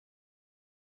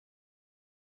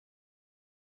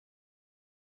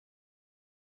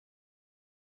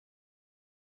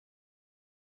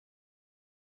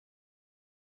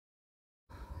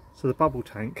So the bubble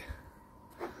tank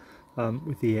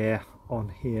with the air on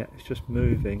here, it's just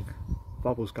moving.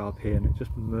 Bubbles go up here and it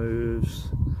just moves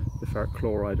the ferric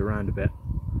chloride around a bit.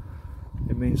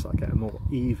 It means that I get a more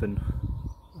even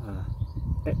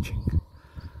etching,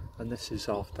 and this is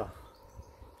after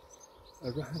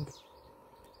around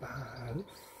about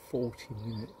 40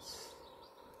 minutes.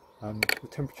 The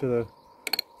temperature of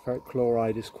the ferric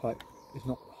chloride is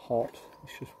not hot,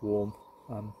 it's just warm,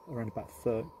 around about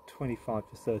 25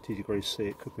 to 30 degrees C.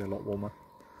 It could be a lot warmer,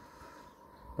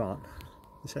 but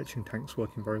this etching tank's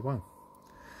working very well.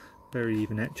 Very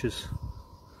even etches,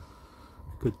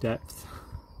 good depth,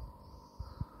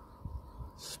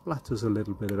 splatters a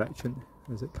little bit of etching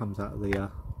as it comes out of the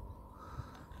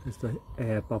as the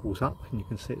air bubbles up, and you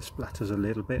can see it splatters a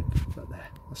little bit, but there,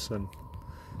 that's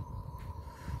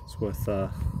it's worth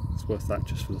that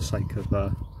just for the sake of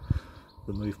the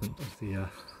movement of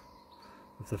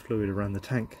the fluid around the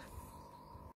tank.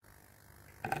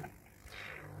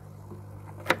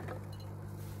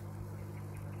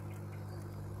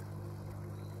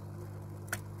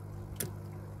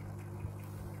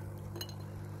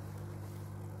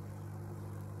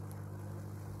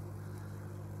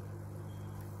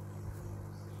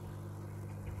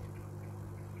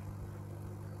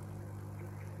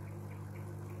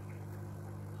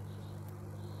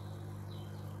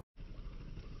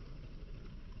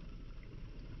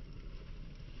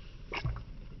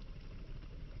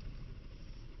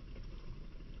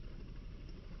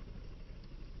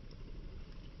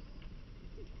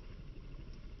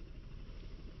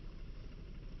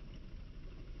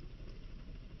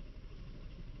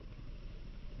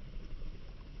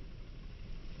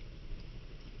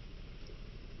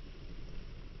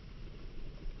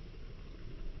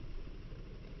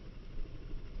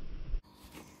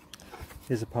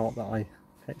 Here's a part that I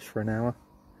etched for an hour.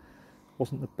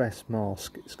 Wasn't the best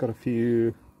mask. It's got a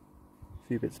few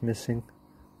bits missing,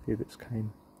 a few bits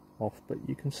came off, but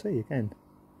you can see again,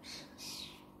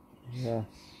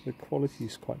 the quality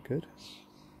is quite good.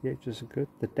 The edges are good.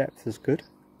 The depth is good.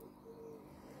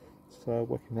 It's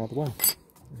working rather well.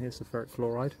 And here's the ferric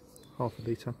chloride, half a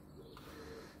litre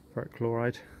ferric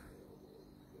chloride.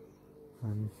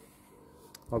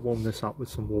 I warmed this up with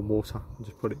some warm water and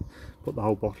just put the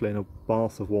whole bottle in a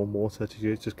bath of warm water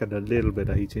to just get a little bit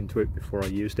of heat into it before I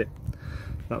used it.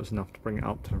 That was enough to bring it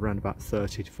up to around about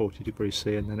 30 to 40 degrees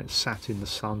C, and then it's sat in the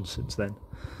sun since then.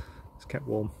 It's kept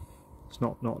warm. It's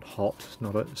not hot, it's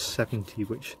not at 70,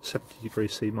 which 70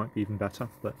 degrees C might be even better,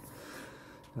 but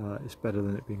it's better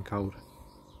than it being cold.